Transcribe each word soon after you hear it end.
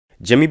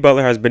Jimmy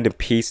Butler has been the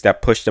piece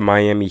that pushed the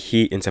Miami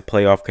Heat into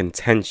playoff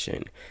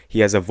contention. He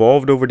has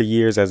evolved over the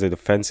years as a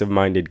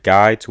defensive-minded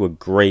guy to a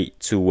great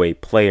two-way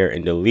player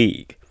in the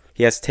league.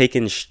 He has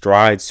taken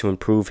strides to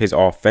improve his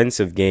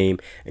offensive game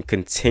and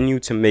continue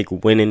to make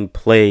winning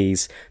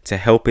plays to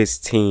help his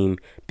team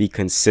be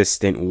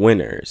consistent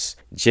winners.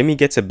 Jimmy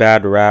gets a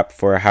bad rap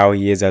for how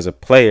he is as a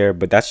player,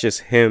 but that's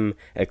just him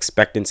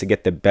expecting to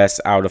get the best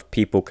out of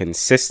people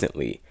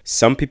consistently.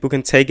 Some people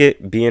can take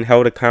it being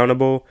held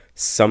accountable,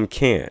 some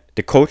can't.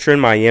 The culture in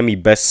Miami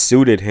best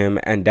suited him,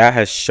 and that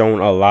has shown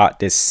a lot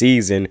this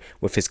season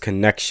with his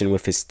connection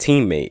with his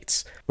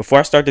teammates. Before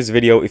I start this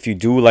video, if you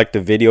do like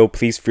the video,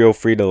 please feel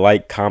free to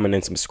like, comment,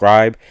 and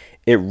subscribe.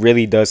 It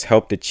really does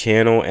help the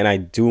channel, and I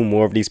do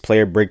more of these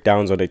player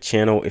breakdowns on the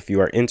channel if you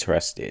are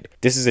interested.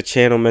 This is a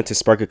channel meant to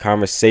spark a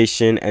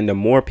conversation, and the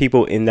more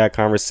people in that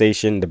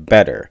conversation, the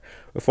better.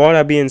 With all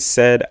that being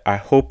said, I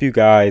hope you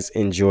guys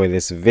enjoy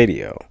this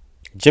video.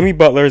 Jimmy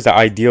Butler is the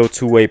ideal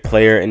two-way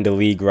player in the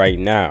league right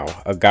now,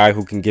 a guy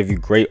who can give you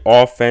great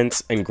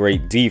offense and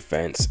great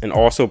defense, and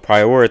also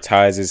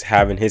prioritizes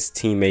having his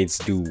teammates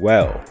do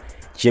well.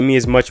 Jimmy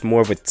is much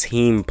more of a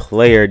team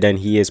player than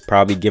he is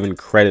probably given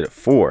credit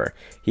for.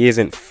 He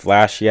isn't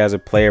flashy as a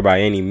player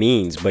by any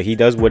means, but he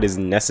does what is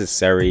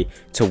necessary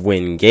to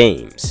win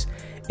games.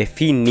 If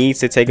he needs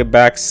to take a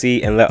back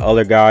seat and let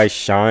other guys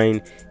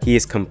shine, he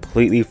is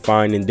completely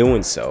fine in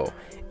doing so.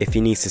 If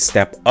he needs to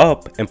step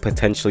up and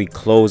potentially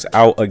close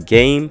out a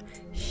game,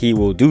 he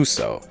will do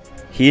so.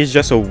 He is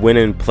just a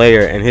winning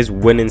player, and his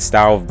winning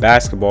style of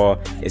basketball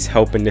is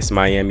helping this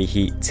Miami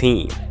Heat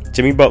team.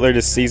 Jimmy Butler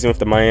this season with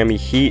the Miami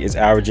Heat is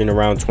averaging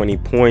around 20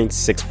 points,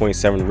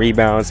 6.7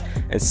 rebounds,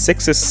 and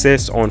 6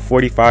 assists on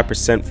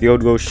 45%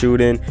 field goal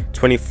shooting,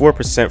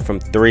 24% from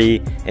 3,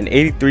 and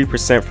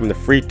 83% from the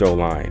free throw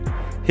line.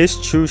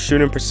 His true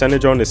shooting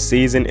percentage on the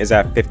season is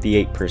at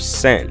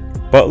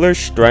 58%. Butler's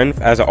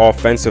strength as an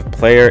offensive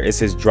player is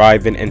his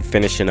driving and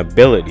finishing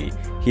ability.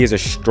 He is a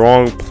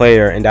strong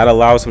player, and that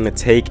allows him to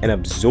take and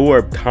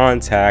absorb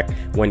contact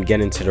when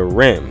getting to the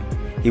rim.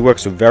 He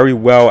works very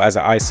well as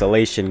an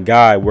isolation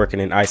guy working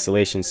in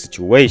isolation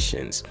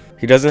situations.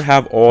 He doesn't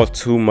have all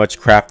too much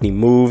crafty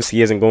moves.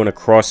 He isn't going to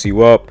cross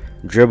you up,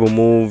 dribble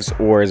moves,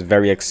 or is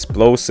very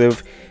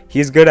explosive. He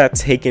is good at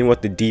taking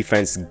what the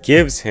defense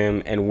gives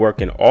him and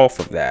working off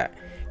of that.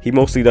 He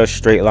mostly does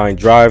straight line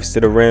drives to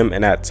the rim,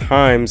 and at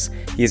times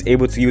he is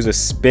able to use a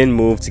spin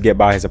move to get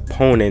by his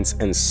opponents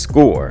and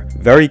score.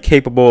 Very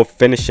capable of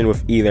finishing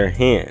with either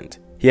hand.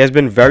 He has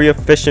been very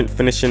efficient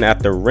finishing at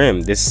the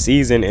rim. This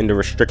season in the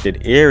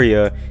restricted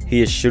area,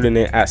 he is shooting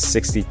it at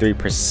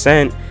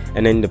 63%,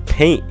 and in the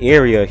paint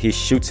area, he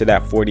shoots it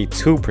at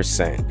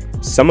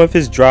 42%. Some of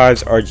his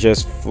drives are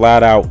just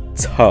flat out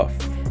tough,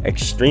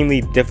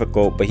 extremely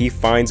difficult, but he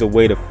finds a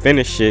way to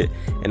finish it,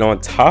 and on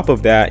top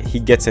of that, he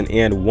gets an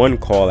and one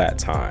call at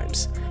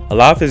times. A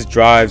lot of his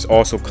drives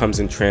also comes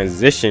in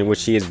transition,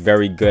 which he is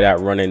very good at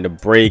running the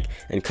break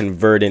and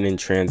converting in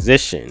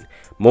transition.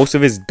 Most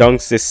of his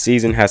dunks this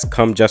season has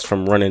come just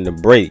from running the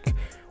break.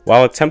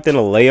 While attempting a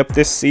layup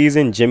this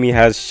season, Jimmy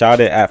has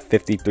shot it at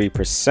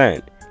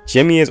 53%.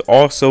 Jimmy is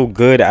also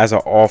good as an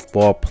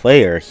off-ball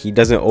player. He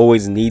doesn't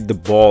always need the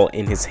ball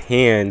in his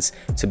hands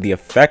to be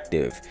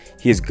effective.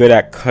 He is good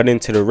at cutting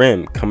to the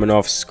rim, coming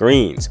off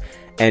screens,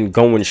 and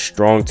going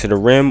strong to the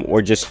rim,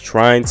 or just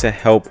trying to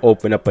help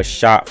open up a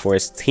shot for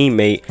his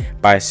teammate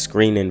by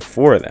screening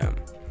for them.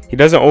 He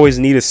doesn't always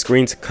need a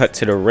screen to cut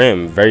to the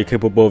rim, very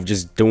capable of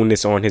just doing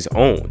this on his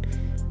own,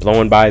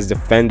 blowing by his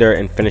defender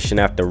and finishing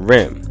at the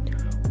rim.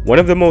 One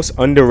of the most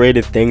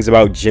underrated things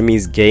about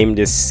Jimmy's game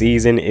this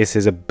season is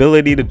his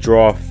ability to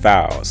draw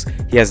fouls.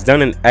 He has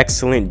done an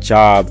excellent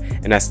job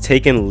and has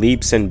taken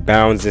leaps and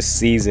bounds this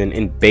season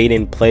in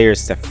baiting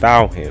players to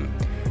foul him.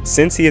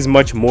 Since he is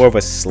much more of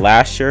a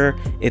slasher,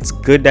 it's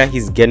good that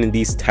he's getting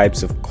these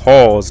types of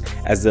calls,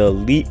 as the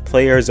elite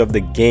players of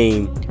the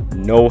game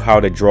know how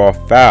to draw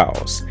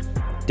fouls.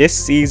 This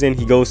season,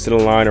 he goes to the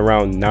line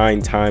around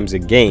 9 times a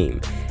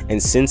game,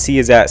 and since he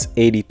is at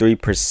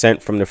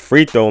 83% from the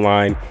free throw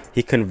line,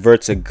 he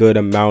converts a good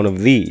amount of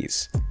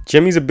these.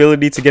 Jimmy's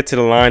ability to get to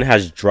the line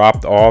has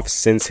dropped off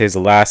since his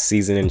last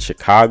season in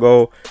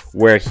Chicago,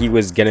 where he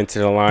was getting to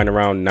the line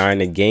around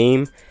 9 a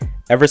game.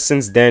 Ever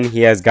since then,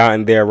 he has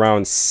gotten there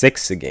around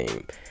 6 a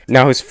game.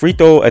 Now, his free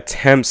throw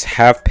attempts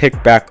have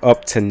picked back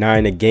up to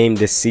 9 a game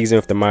this season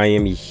with the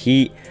Miami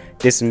Heat.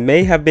 This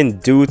may have been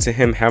due to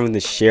him having to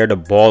share the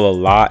ball a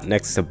lot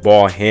next to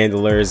ball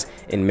handlers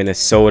in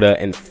Minnesota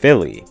and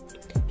Philly.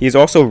 He is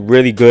also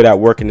really good at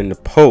working in the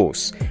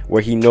post,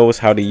 where he knows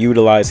how to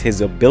utilize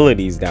his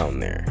abilities down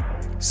there.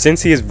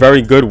 Since he is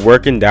very good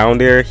working down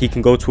there, he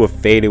can go to a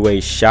fadeaway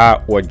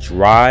shot or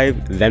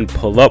drive, then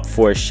pull up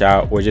for a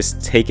shot, or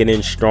just take it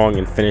in strong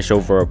and finish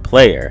over a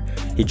player.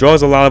 He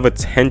draws a lot of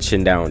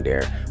attention down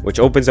there, which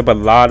opens up a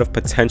lot of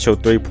potential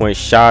three-point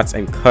shots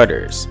and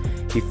cutters.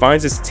 He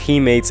finds his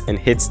teammates and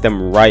hits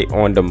them right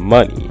on the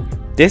money.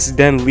 This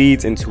then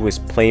leads into his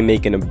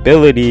playmaking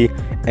ability,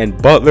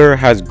 and Butler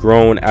has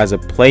grown as a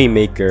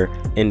playmaker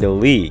in the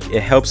league.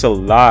 It helps a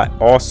lot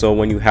also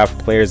when you have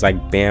players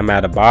like Bam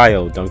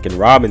Adebayo, Duncan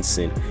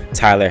Robinson,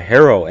 Tyler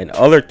Herro, and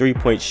other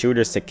three-point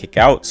shooters to kick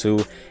out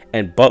to,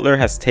 and Butler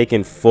has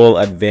taken full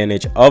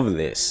advantage of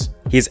this.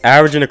 He's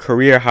averaging a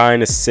career high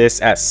in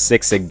assists at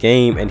 6 a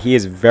game, and he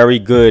is very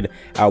good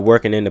at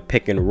working in the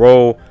pick and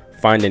roll,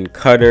 finding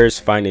cutters,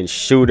 finding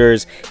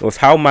shooters. And with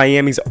how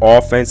Miami's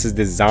offense is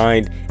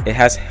designed, it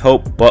has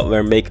helped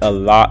Butler make a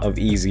lot of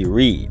easy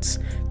reads.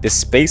 The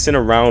spacing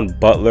around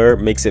Butler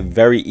makes it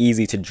very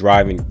easy to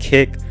drive and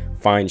kick,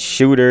 find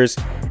shooters,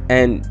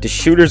 and the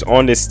shooters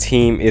on this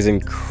team is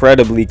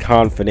incredibly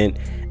confident,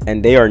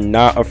 and they are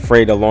not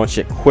afraid to launch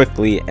it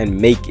quickly and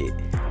make it.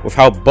 With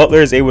how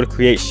Butler is able to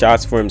create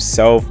shots for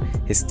himself,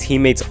 his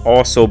teammates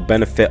also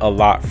benefit a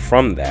lot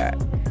from that.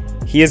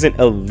 He isn't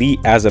elite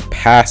as a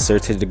passer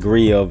to the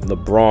degree of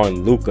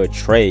LeBron, Luka,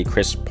 Trey,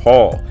 Chris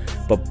Paul,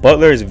 but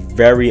Butler is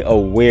very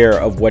aware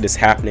of what is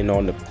happening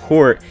on the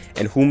court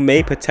and who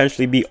may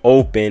potentially be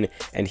open,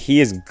 and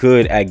he is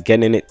good at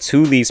getting it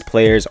to these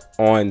players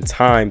on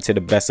time to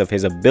the best of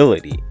his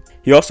ability.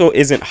 He also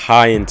isn't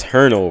high in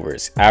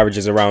turnovers,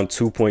 averages around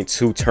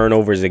 2.2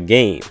 turnovers a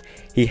game.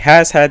 He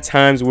has had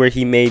times where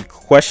he made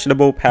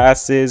questionable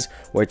passes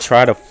or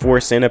tried to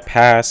force in a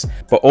pass,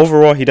 but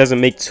overall he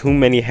doesn't make too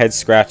many head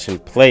scratching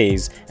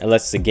plays and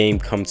lets the game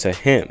come to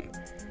him.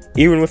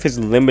 Even with his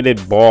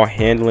limited ball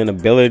handling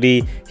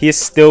ability, he is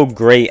still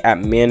great at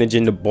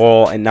managing the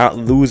ball and not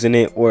losing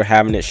it or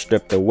having it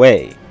stripped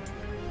away.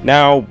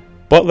 Now,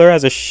 Butler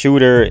as a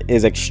shooter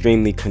is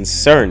extremely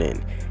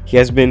concerning. He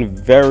has been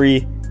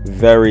very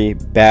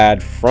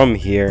bad from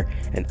here,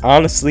 and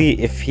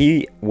honestly, if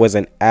he was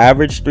an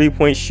average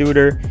three-point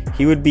shooter,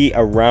 he would be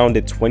around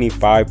the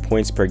 25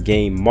 points per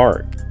game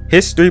mark.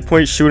 His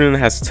three-point shooting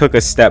has took a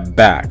step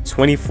back.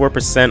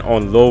 24%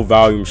 on low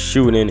volume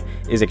shooting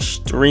is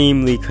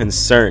extremely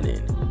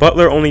concerning.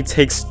 Butler only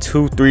takes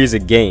 2 threes a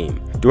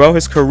game. Throughout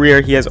his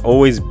career, he has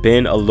always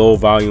been a low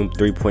volume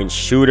three-point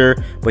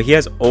shooter, but he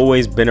has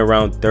always been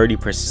around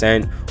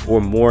 30%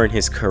 or more in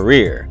his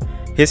career.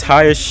 His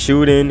highest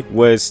shooting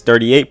was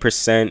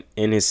 38%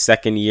 in his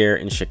second year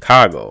in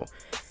Chicago.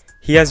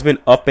 He has been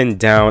up and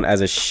down as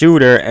a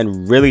shooter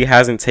and really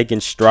hasn't taken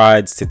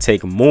strides to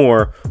take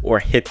more or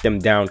hit them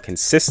down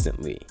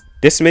consistently.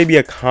 This may be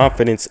a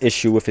confidence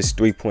issue with his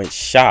three-point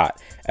shot,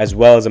 as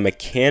well as a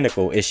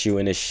mechanical issue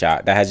in his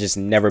shot that has just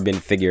never been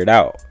figured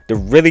out. The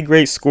really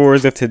great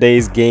scorers of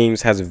today's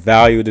games has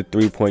valued the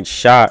three-point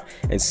shot,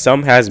 and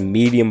some has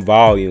medium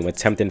volume,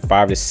 attempting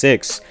 5 to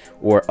 6,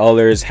 or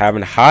others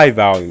having high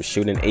volume,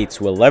 shooting 8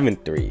 to 11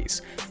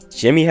 threes.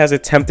 Jimmy has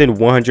attempted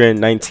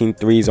 119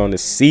 threes on the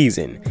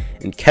season.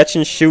 In catch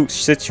and shoot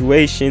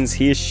situations,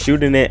 he is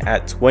shooting it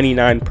at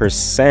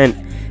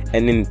 29%,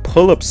 and in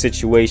pull-up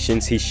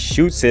situations, he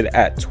shoots it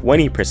at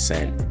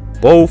 20%,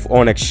 both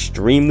on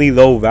extremely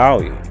low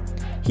volume.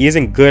 He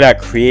isn't good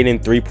at creating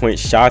three-point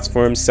shots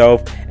for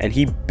himself, and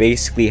he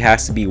basically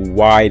has to be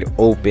wide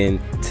open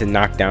to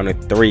knock down a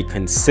three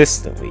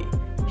consistently.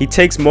 He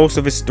takes most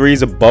of his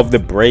threes above the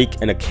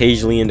break and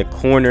occasionally in the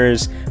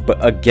corners,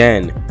 but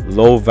again,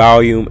 low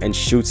volume, and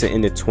shoots it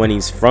in the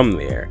 20s from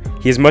there.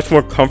 He is much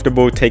more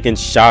comfortable taking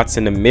shots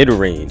in the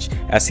mid-range,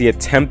 as he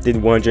attempted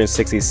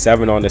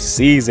 167 on the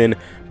season,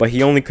 but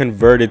he only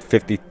converted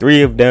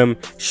 53 of them,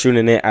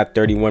 shooting it at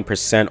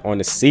 31% on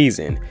the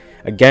season.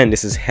 Again,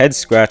 this is head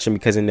scratching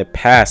because in the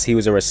past he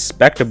was a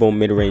respectable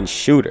mid-range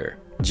shooter.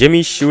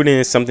 Jimmy's shooting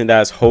is something that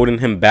is holding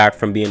him back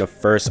from being a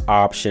first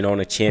option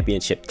on a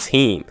championship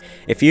team.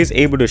 If he is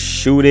able to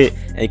shoot it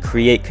and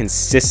create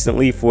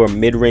consistently for a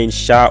mid-range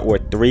shot or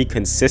three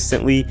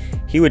consistently,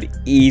 he would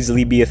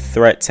easily be a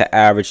threat to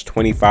average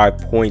 25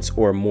 points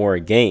or more a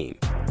game.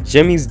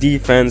 Jimmy's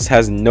defense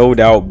has no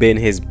doubt been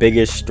his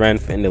biggest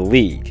strength in the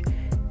league.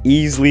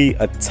 Easily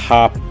a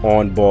top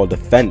on-ball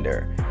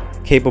defender,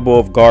 capable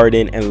of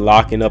guarding and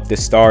locking up the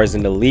stars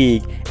in the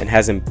league, and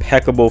has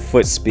impeccable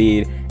foot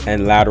speed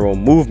and lateral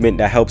movement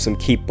that helps him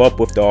keep up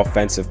with the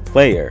offensive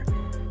player.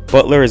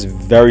 Butler is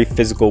very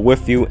physical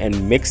with you,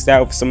 and mixed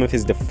out with some of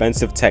his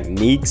defensive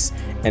techniques,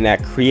 and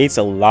that creates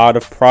a lot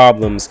of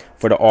problems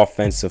for the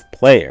offensive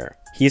player.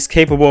 He is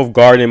capable of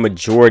guarding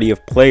majority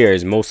of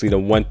players, mostly the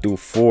 1 through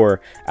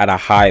 4, at a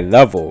high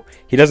level.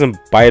 He doesn't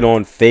bite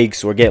on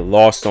fakes or get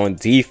lost on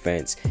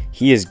defense.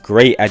 He is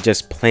great at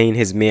just playing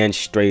his man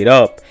straight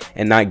up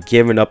and not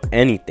giving up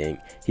anything.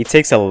 He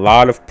takes a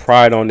lot of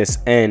pride on this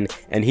end,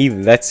 and he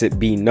lets it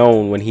be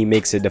known when he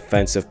makes a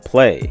defensive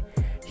play.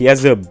 He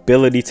has the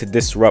ability to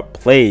disrupt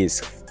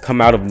plays,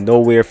 come out of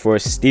nowhere for a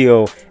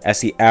steal,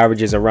 as he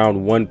averages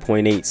around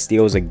 1.8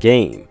 steals a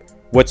game.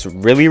 What's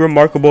really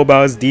remarkable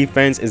about his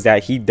defense is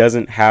that he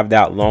doesn't have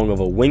that long of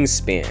a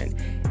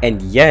wingspan,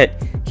 and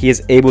yet he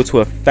is able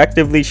to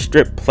effectively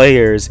strip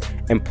players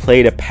and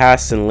play the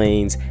passing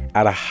lanes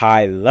at a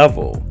high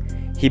level.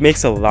 He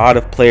makes a lot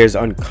of players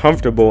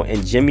uncomfortable,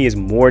 and Jimmy is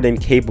more than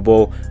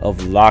capable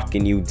of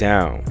locking you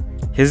down.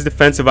 His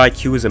defensive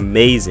IQ is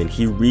amazing.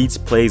 He reads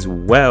plays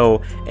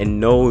well and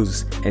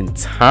knows and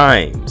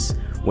times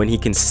when he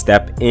can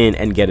step in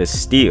and get a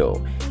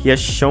steal. He has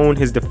shown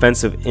his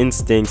defensive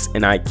instincts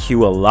and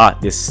IQ a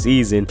lot this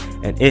season,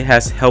 and it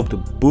has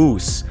helped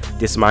boost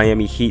this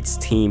Miami Heat's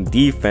team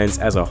defense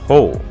as a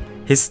whole.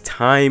 His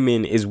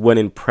timing is what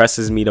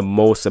impresses me the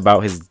most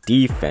about his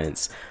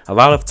defense. A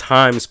lot of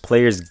times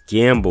players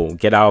gamble,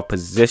 get out of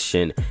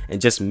position,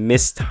 and just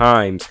miss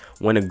times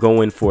when to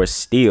go in for a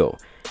steal.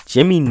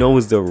 Jimmy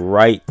knows the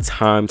right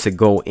time to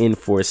go in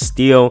for a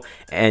steal,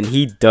 and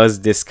he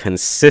does this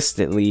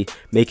consistently,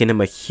 making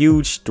him a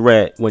huge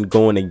threat when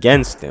going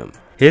against him.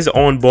 His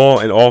on-ball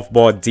and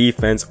off-ball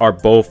defense are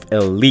both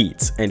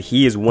elite, and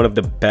he is one of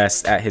the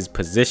best at his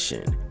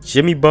position.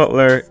 Jimmy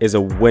Butler is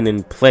a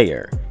winning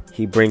player.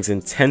 He brings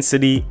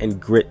intensity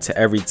and grit to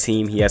every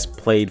team he has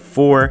played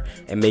for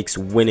and makes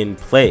winning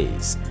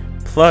plays.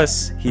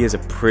 Plus, he is a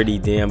pretty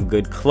damn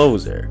good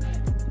closer.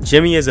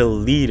 Jimmy is a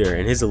leader,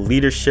 and his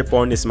leadership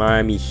on this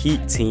Miami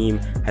Heat team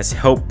has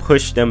helped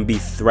push them be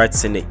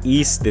threats in the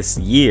East this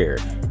year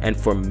and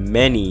for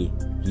many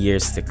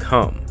years to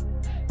come.